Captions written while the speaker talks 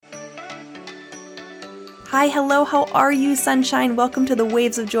Hi, hello, how are you, sunshine? Welcome to the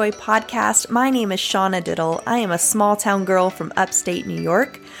Waves of Joy podcast. My name is Shauna Diddle. I am a small town girl from upstate New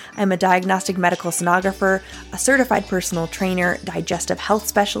York. I'm a diagnostic medical sonographer, a certified personal trainer, digestive health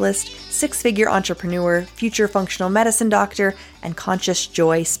specialist, six-figure entrepreneur, future functional medicine doctor, and conscious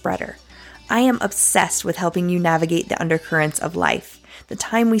joy spreader. I am obsessed with helping you navigate the undercurrents of life. The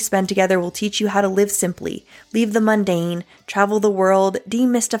time we spend together will teach you how to live simply, leave the mundane, travel the world,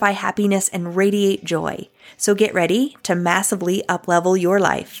 demystify happiness, and radiate joy. So get ready to massively uplevel your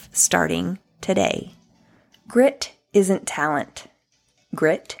life, starting today. Grit isn't talent.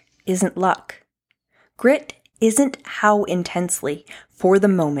 Grit isn't luck. Grit isn't how intensely, for the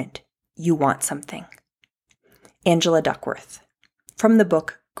moment, you want something. Angela Duckworth. From the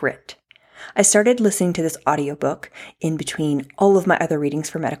book Grit. I started listening to this audiobook in between all of my other readings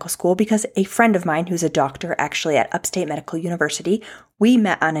for medical school because a friend of mine who's a doctor actually at Upstate Medical University, we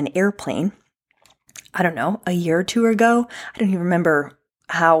met on an airplane, I don't know, a year or two ago. I don't even remember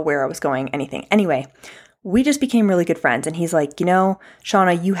where I was going, anything. Anyway, we just became really good friends. And he's like,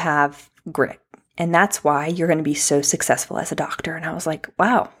 Shauna, you have grit. And that's why you're going to be so successful as a doctor. And I was like,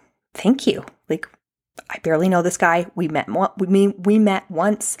 wow, thank you. I barely know this guy. We met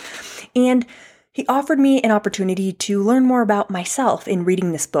once, and he offered me an opportunity to learn more about myself in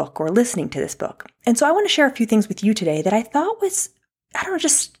reading this book or listening to this book. And so I want to share a few things with you today that I thought was, a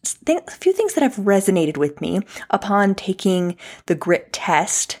few things that have resonated with me upon taking the grit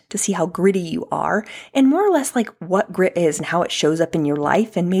test to see how gritty you are, and more or less like what grit is and how it shows up in your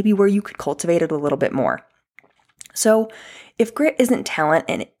life and maybe where you could cultivate it a little bit more. So if grit isn't talent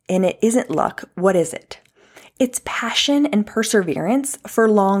and it isn't luck, what is it? It's passion and perseverance for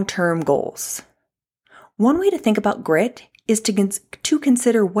long-term goals. One way to think about grit is to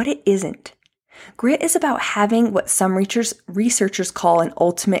consider what it isn't. Grit is about having what some researchers call an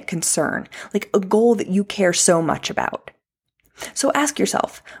ultimate concern, like a goal that you care so much about. So ask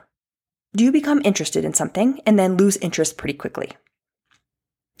yourself, do you become interested in something and then lose interest pretty quickly?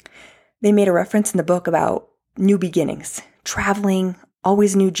 They made a reference in the book about new beginnings, traveling,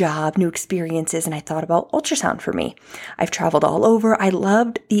 always a new job, new experiences, and I thought about ultrasound for me. I've traveled all over. I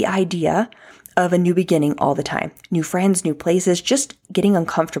loved the idea of a new beginning all the time. New friends, new places, just getting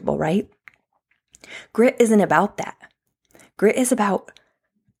uncomfortable, right? Grit isn't about that. Grit is about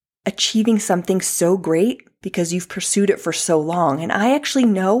achieving something so great because you've pursued it for so long. And I actually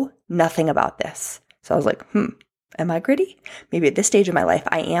know nothing about this. So I was like, am I gritty? Maybe at this stage of my life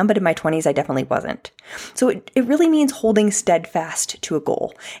I am, but in my 20s I definitely wasn't. So it really means holding steadfast to a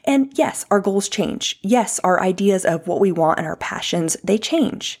goal. And yes, our goals change. Yes, our ideas of what we want and our passions, they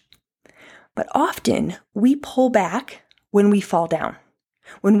change. But often we pull back when we fall down,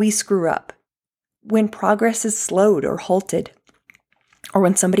 when we screw up, when progress is slowed or halted, or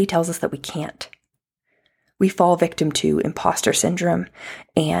when somebody tells us that we can't. We fall victim to imposter syndrome,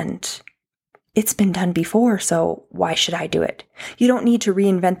 and it's been done before, so why should I do it? You don't need to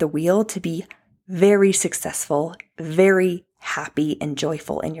reinvent the wheel to be very successful, very happy and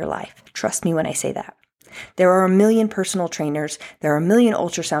joyful in your life. Trust me when I say that. There are a million personal trainers, there are a million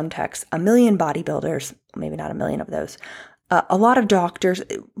ultrasound techs, a million bodybuilders, maybe not a million of those, a lot of doctors,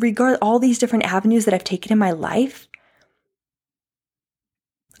 all these different avenues that I've taken in my life.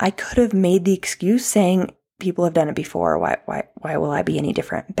 I could have made the excuse saying people have done it before. Why will I be any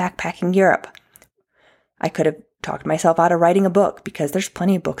different? Backpacking Europe. I could have talked myself out of writing a book because there's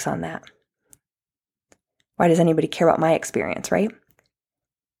plenty of books on that. Why does anybody care about my experience, right?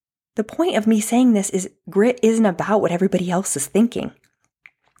 The point of me saying this is grit isn't about what everybody else is thinking.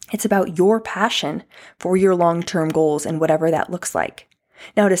 It's about your passion for your long-term goals and whatever that looks like.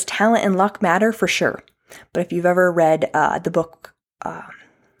 Now, does talent and luck matter? For sure. But if you've ever read the book,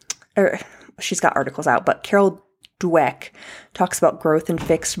 she's got articles out, but Carol Dweck talks about growth and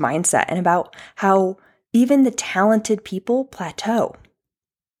fixed mindset and about how even the talented people plateau.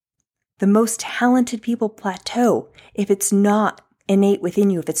 The most talented people plateau if it's not innate within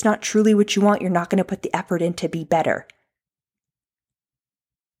you. If it's not truly what you want, you're not going to put the effort in to be better.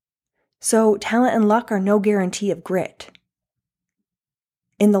 So talent and luck are no guarantee of grit.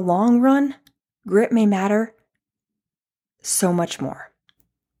 In the long run, grit may matter so much more.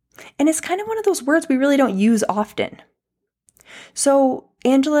 And it's kind of one of those words we really don't use often. So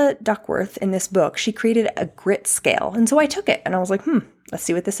Angela Duckworth in this book, she created a grit scale. And so I took it and I was like, let's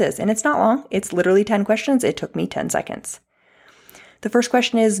see what this is. And it's not long. It's literally 10 questions. It took me 10 seconds. The first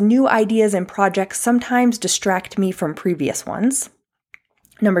question is, new ideas and projects sometimes distract me from previous ones.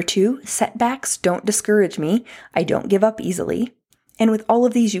 Number 2, setbacks don't discourage me. I don't give up easily. And with all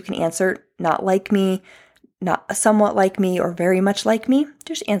of these, you can answer not like me, not somewhat like me, or very much like me.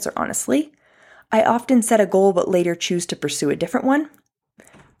 Just answer honestly. I often set a goal but later choose to pursue a different one.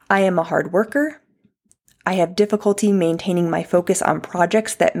 I am a hard worker. I have difficulty maintaining my focus on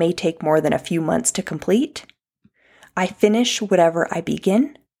projects that may take more than a few months to complete. I finish whatever I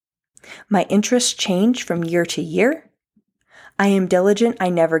begin. My interests change from year to year. I am diligent. I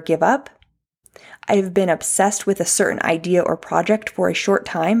never give up. I have been obsessed with a certain idea or project for a short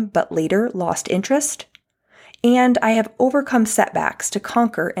time, but later lost interest. And I have overcome setbacks to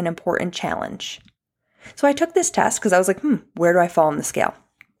conquer an important challenge. So I took this test because I was like, where do I fall on the scale?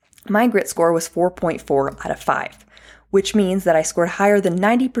 My grit score was 4.4 out of 5, which means that I scored higher than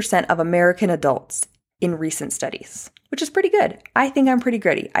 90% of American adults in recent studies, which is pretty good. I think I'm pretty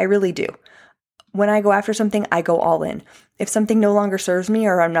gritty. I really do. When I go after something, I go all in. If something no longer serves me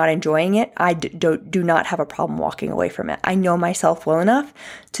or I'm not enjoying it, I do not have a problem walking away from it. I know myself well enough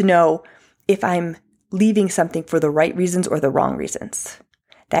to know if I'm leaving something for the right reasons or the wrong reasons.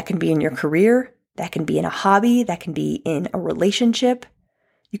 That can be in your career, that can be in a hobby, that can be in a relationship.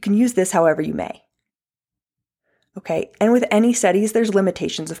 You can use this however you may. Okay, and with any studies, there's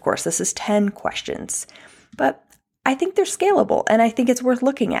limitations, of course. This is 10 questions, but I think they're scalable and I think it's worth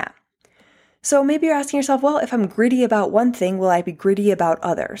looking at. So maybe you're asking yourself, well, if I'm gritty about one thing, will I be gritty about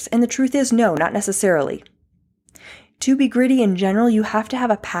others? And the truth is, no, not necessarily. To be gritty in general, you have to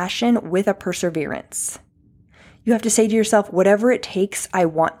have a passion with a perseverance. You have to say to yourself, whatever it takes, I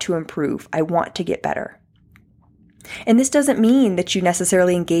want to improve. I want to get better. And this doesn't mean that you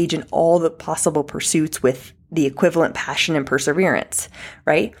necessarily engage in all the possible pursuits with the equivalent passion and perseverance,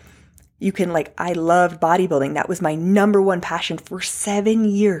 right? You can I loved bodybuilding. That was my number one passion for 7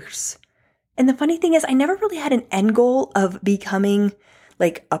 years. And the funny thing is, I never really had an end goal of becoming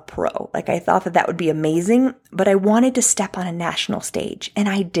a pro. I thought that would be amazing, but I wanted to step on a national stage, and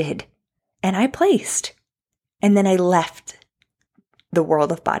I did. And I placed. And then I left the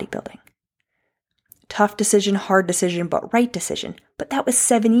world of bodybuilding. Tough decision, hard decision, but right decision. But that was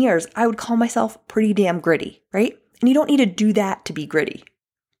 7 years. I would call myself pretty damn gritty, right? And you don't need to do that to be gritty.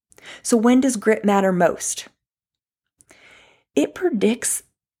 So when does grit matter most? It predicts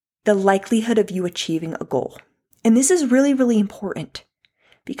the likelihood of you achieving a goal. And this is really, really important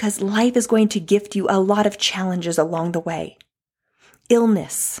because life is going to gift you a lot of challenges along the way.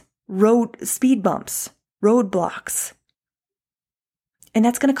 Illness, speed bumps, roadblocks. And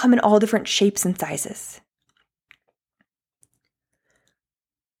that's going to come in all different shapes and sizes.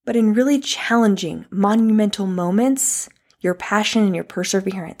 But in really challenging, monumental moments, your passion and your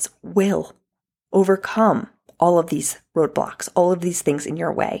perseverance will overcome all of these roadblocks, all of these things in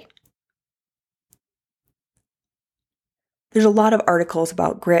your way. There's a lot of articles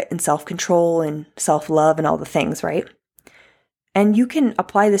about grit and self-control and self-love and all the things, right? And you can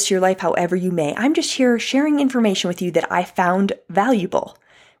apply this to your life however you may. I'm just here sharing information with you that I found valuable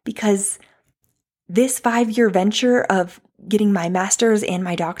because this 5-year venture of getting my master's and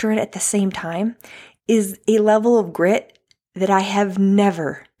my doctorate at the same time is a level of grit that I have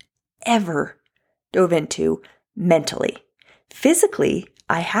never, ever dove into mentally. Physically,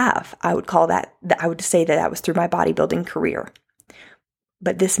 I would say that was through my bodybuilding career.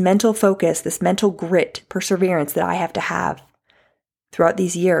 But this mental focus, this mental grit, perseverance that I have to have throughout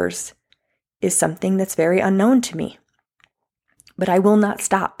these years is something that's very unknown to me. But I will not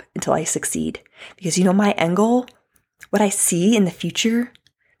stop until I succeed. Because my end goal, what I see in the future,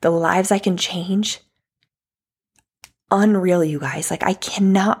 the lives I can change, unreal, you guys. I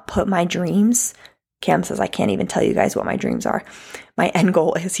cannot put my dreams. Cam says, I can't even tell you guys what my dreams are. My end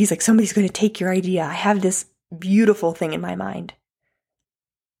goal is, he's like, somebody's going to take your idea. I have this beautiful thing in my mind.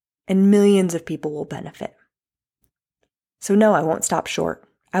 And millions of people will benefit. So no, I won't stop short.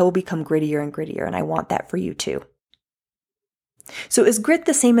 I will become grittier and grittier, and I want that for you too. So is grit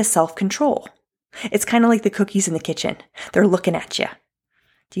the same as self-control? It's kind of like the cookies in the kitchen. They're looking at you.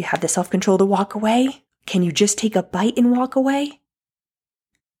 Do you have the self-control to walk away? Can you just take a bite and walk away?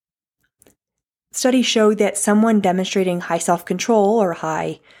 Studies show that someone demonstrating high self-control or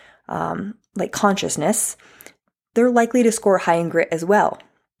high consciousness, they're likely to score high in grit as well.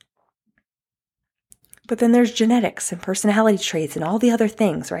 But then there's genetics and personality traits and all the other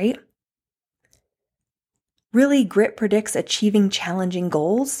things, right? Really, grit predicts achieving challenging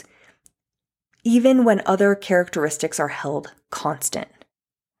goals, even when other characteristics are held constant.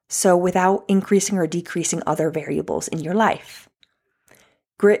 So without increasing or decreasing other variables in your life.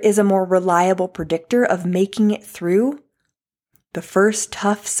 Grit is a more reliable predictor of making it through the first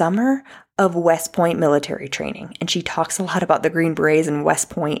tough summer of West Point military training. And she talks a lot about the Green Berets and West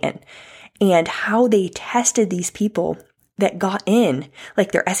Point and how they tested these people that got in,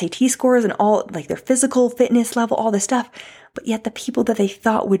 their SAT scores and all, their physical fitness level, all this stuff. But yet the people that they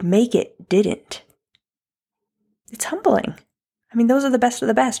thought would make it didn't. It's humbling. I mean, those are the best of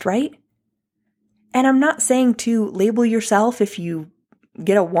the best, right? And I'm not saying to label yourself if you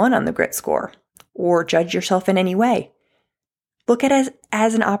get a 1 on the grit score or judge yourself in any way. Look at it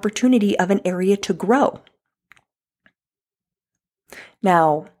as an opportunity of an area to grow.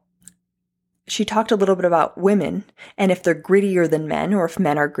 Now, she talked a little bit about women and if they're grittier than men or if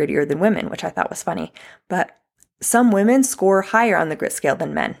men are grittier than women, which I thought was funny. But some women score higher on the grit scale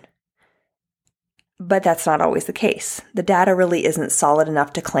than men. But that's not always the case. The data really isn't solid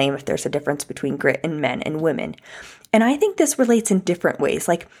enough to claim if there's a difference between grit in men and women. And I think this relates in different ways.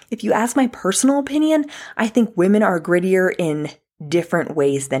 Like, if you ask my personal opinion, I think women are grittier in different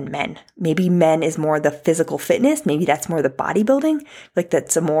ways than men. Maybe men is more the physical fitness. Maybe that's more the bodybuilding. Like,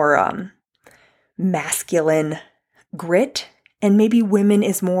 that's a more masculine grit. And maybe women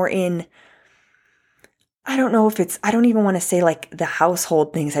is more in, I don't know if it's, I don't even want to say like the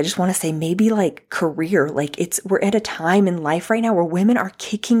household things. I just want to say maybe like career. Like we're at a time in life right now where women are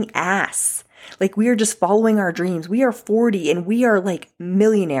kicking ass. Like we are just following our dreams. We are 40 and we are like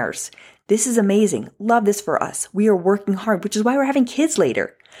millionaires. This is amazing. Love this for us. We are working hard, which is why we're having kids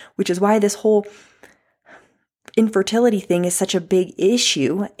later, which is why this whole infertility thing is such a big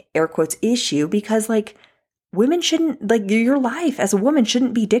issue, air quotes issue, because like women shouldn't, like your life as a woman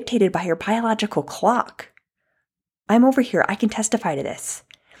shouldn't be dictated by your biological clock. I'm over here. I can testify to this.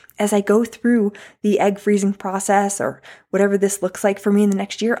 As I go through the egg freezing process or whatever this looks like for me in the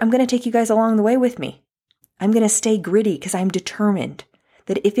next year, I'm going to take you guys along the way with me. I'm going to stay gritty because I'm determined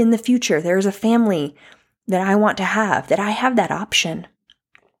that if in the future there is a family that I want to have, that I have that option.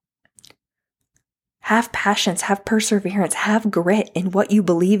 Have patience, have perseverance, have grit in what you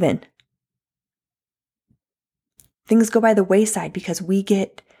believe in. Things go by the wayside because we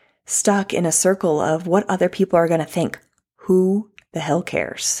get stuck in a circle of what other people are going to think. Who the hell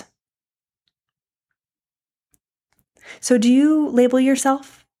cares? So do you label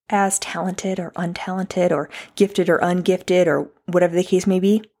yourself as talented or untalented or gifted or ungifted or whatever the case may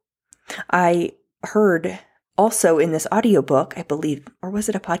be? I heard also in this audiobook, I believe, or was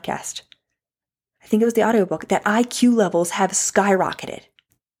it a podcast? I think it was the audiobook, that IQ levels have skyrocketed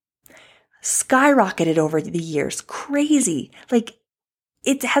over the years. Crazy. Like,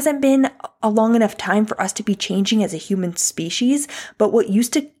 it hasn't been a long enough time for us to be changing as a human species, but what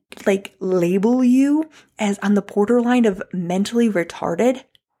used to like label you as on the borderline of mentally retarded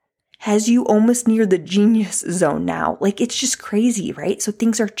has you almost near the genius zone now. Like, it's just crazy, right? So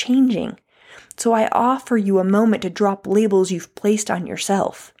things are changing. So I offer you a moment to drop labels you've placed on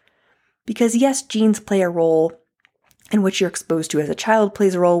yourself. Because yes, genes play a role, and what you're exposed to as a child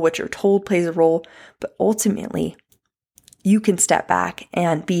plays a role, what you're told plays a role, but ultimately, you can step back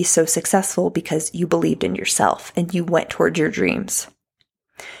and be so successful because you believed in yourself and you went towards your dreams.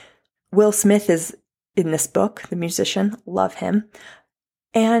 Will Smith is in this book, the musician, love him,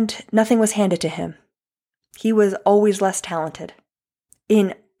 and nothing was handed to him. He was always less talented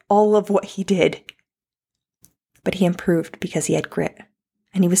in all of what he did, but he improved because he had grit,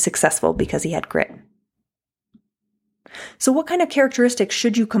 and he was successful because he had grit. So what kind of characteristics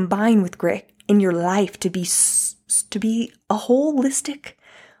should you combine with grit in your life to be a holistic,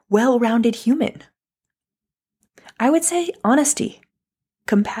 well-rounded human? I would say honesty,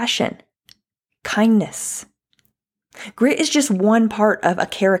 compassion, kindness. Grit is just one part of a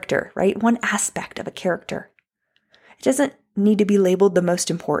character, right? One aspect of a character. It doesn't need to be labeled the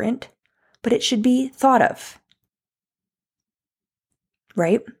most important, but it should be thought of,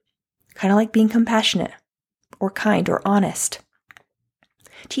 right? Kind of like being compassionate or kind or honest.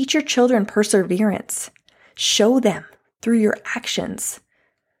 Teach your children perseverance. Show them through your actions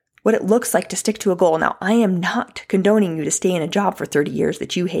what it looks like to stick to a goal. Now, I am not condoning you to stay in a job for 30 years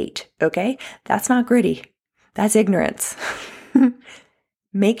that you hate, okay? That's not gritty. That's ignorance.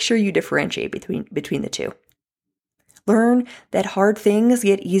 Make sure you differentiate between the two. Learn that hard things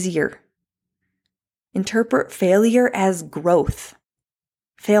get easier. Interpret failure as growth.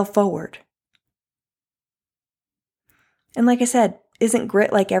 Fail forward. And like I said, isn't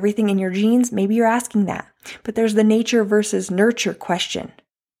grit like everything in your genes? Maybe you're asking that. But there's the nature versus nurture question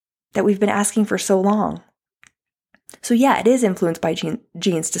that we've been asking for so long. So yeah, it is influenced by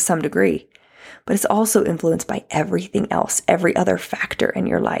genes to some degree, but it's also influenced by everything else, every other factor in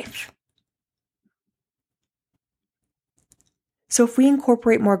your life. So if we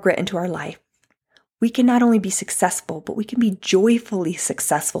incorporate more grit into our life, we can not only be successful, but we can be joyfully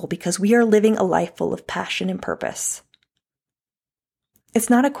successful because we are living a life full of passion and purpose. It's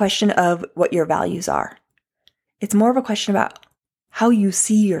not a question of what your values are. It's more of a question about how you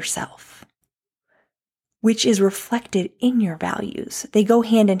see yourself, which is reflected in your values. They go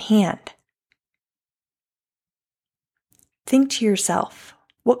hand in hand. Think to yourself,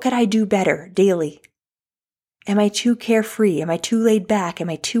 what could I do better daily? Am I too carefree? Am I too laid back? Am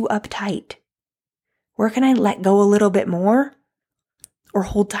I too uptight? Where can I let go a little bit more or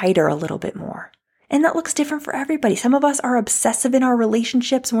hold tighter a little bit more? And that looks different for everybody. Some of us are obsessive in our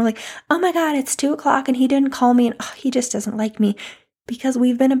relationships and we're like, oh my God, it's 2:00 and he didn't call me and he just doesn't like me, because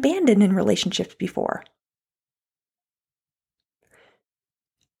we've been abandoned in relationships before.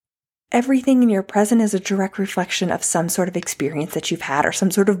 Everything in your present is a direct reflection of some sort of experience that you've had or some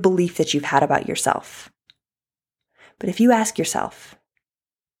sort of belief that you've had about yourself. But if you ask yourself,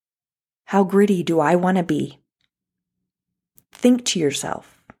 how gritty do I want to be? Think to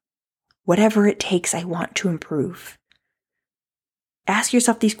yourself, whatever it takes, I want to improve. Ask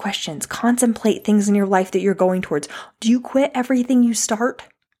yourself these questions. Contemplate things in your life that you're going towards. Do you quit everything you start?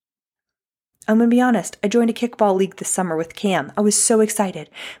 I'm going to be honest. I joined a kickball league this summer with Cam. I was so excited,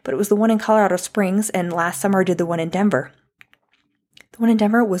 but it was the one in Colorado Springs, and last summer I did the one in Denver. The one in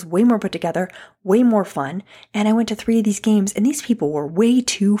Denver was way more put together, way more fun, and I went to 3 of these games, and these people were way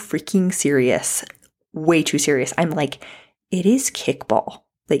too freaking serious. Way too serious. I'm like, it is kickball.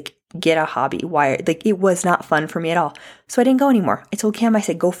 Like, get a hobby. Why? Like, it was not fun for me at all. So I didn't go anymore. I told Cam, I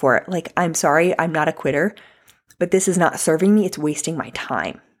said, go for it. Like, I'm sorry, I'm not a quitter, but this is not serving me. It's wasting my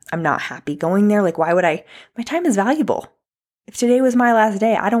time. I'm not happy going there. Like, why would I? My time is valuable. If today was my last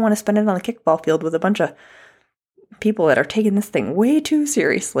day, I don't want to spend it on the kickball field with a bunch of people that are taking this thing way too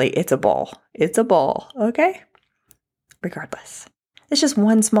seriously. It's a ball. It's a ball. Okay? Regardless. It's just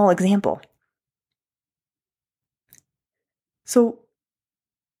one small example. So,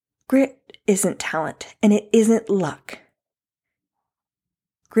 grit isn't talent, and it isn't luck.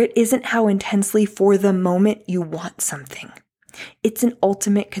 Grit isn't how intensely for the moment you want something. It's an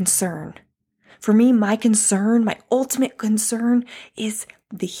ultimate concern. For me, my ultimate concern is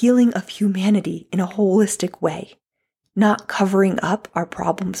the healing of humanity in a holistic way. Not covering up our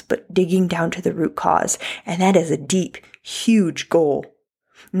problems, but digging down to the root cause. And that is a deep, huge goal.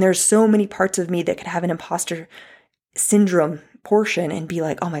 And there's so many parts of me that could have an imposter syndrome portion and be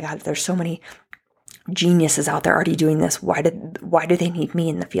like, oh my God, there's so many geniuses out there already doing this. Why do they need me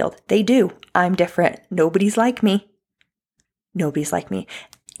in the field? They do. I'm different. Nobody's like me. Nobody's like me.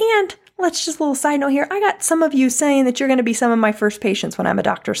 And let's just a little side note here. I got some of you saying that you're going to be some of my first patients when I'm a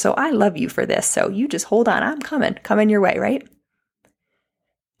doctor. So I love you for this. So you just hold on. I'm coming your way, right?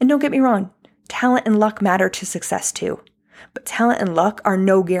 And don't get me wrong. Talent and luck matter to success too. But talent and luck are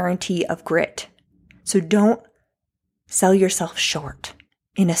no guarantee of grit. So don't sell yourself short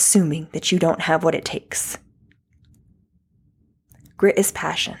in assuming that you don't have what it takes. Grit is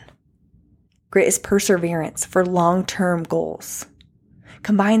passion. Grit is perseverance for long-term goals.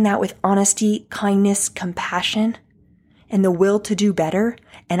 Combine that with honesty, kindness, compassion, and the will to do better,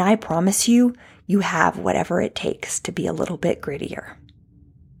 and I promise you, you have whatever it takes to be a little bit grittier.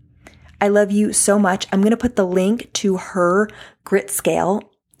 I love you so much. I'm going to put the link to her grit scale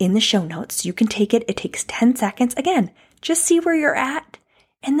in the show notes. You can take it. It takes 10 seconds. Again, just see where you're at,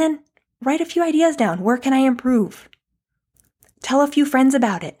 and then write a few ideas down. Where can I improve? Tell a few friends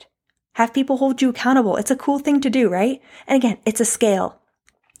about it. Have people hold you accountable. It's a cool thing to do, right? And again, it's a scale.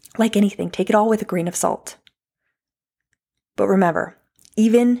 Like anything, take it all with a grain of salt. But remember,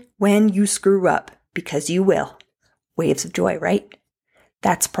 even when you screw up, because you will, waves of joy, right?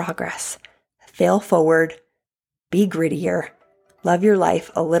 That's progress. Fail forward, be grittier, love your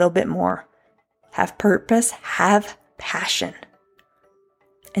life a little bit more, have purpose, have passion,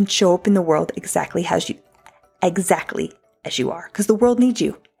 and show up in the world exactly as you are, because the world needs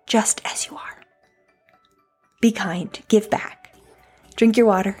you. Just as you are. Be kind, give back. Drink your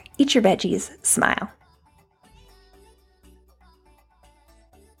water, eat your veggies, smile.